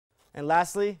And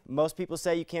lastly, most people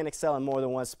say you can't excel in more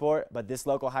than one sport, but this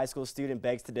local high school student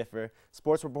begs to differ.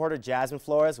 Sports reporter Jasmine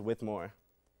Flores with more.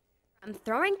 From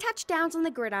throwing touchdowns on the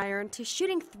gridiron to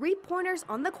shooting three-pointers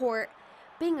on the court,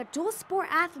 being a dual-sport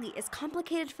athlete is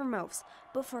complicated for most,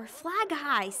 but for Flag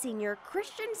High senior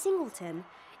Christian Singleton,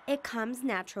 it comes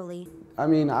naturally. I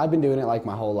mean, I've been doing it like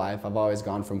my whole life. I've always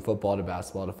gone from football to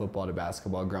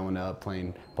basketball growing up,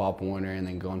 playing Pop Warner and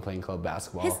then playing club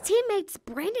basketball. His teammates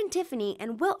Brandon Tiffany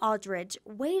and Will Aldridge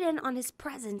weighed in on his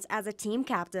presence as a team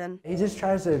captain. He just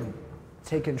tries to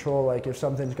take control. Like if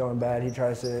something's going bad, he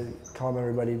tries to calm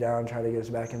everybody down, try to get us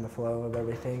back in the flow of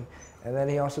everything. And then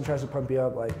he also tries to pump you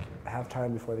up like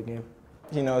halftime before the game.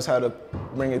 He knows how to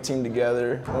bring a team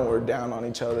together when we're down on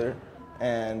each other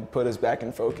and put us back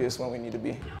in focus when we need to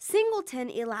be. Singleton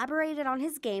elaborated on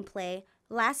his gameplay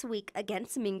last week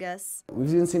against Mingus.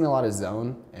 We've been seeing a lot of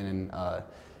zone, and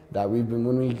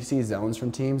when we see zones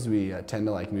from teams, we tend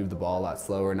to like move the ball a lot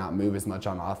slower, not move as much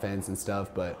on offense and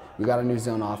stuff, but we got a new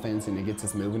zone offense and it gets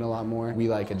us moving a lot more. We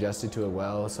like adjusted to it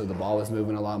well, so the ball was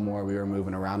moving a lot more, we were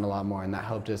moving around a lot more, and that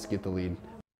helped us get the lead.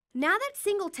 Now that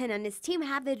Singleton and his team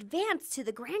have advanced to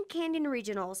the Grand Canyon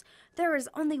Regionals, there is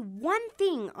only one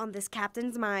thing on this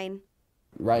captain's mind.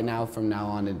 Right now, from now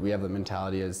on, we have the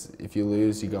mentality is if you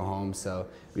lose, you go home, so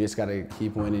we just got to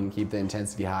keep winning, keep the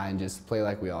intensity high, and just play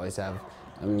like we always have.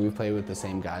 I mean, we play with the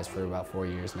same guys for about 4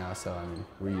 years now, so I mean,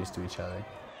 we're used to each other.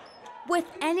 With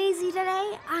NAZ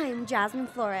Today, I'm Jasmine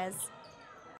Flores.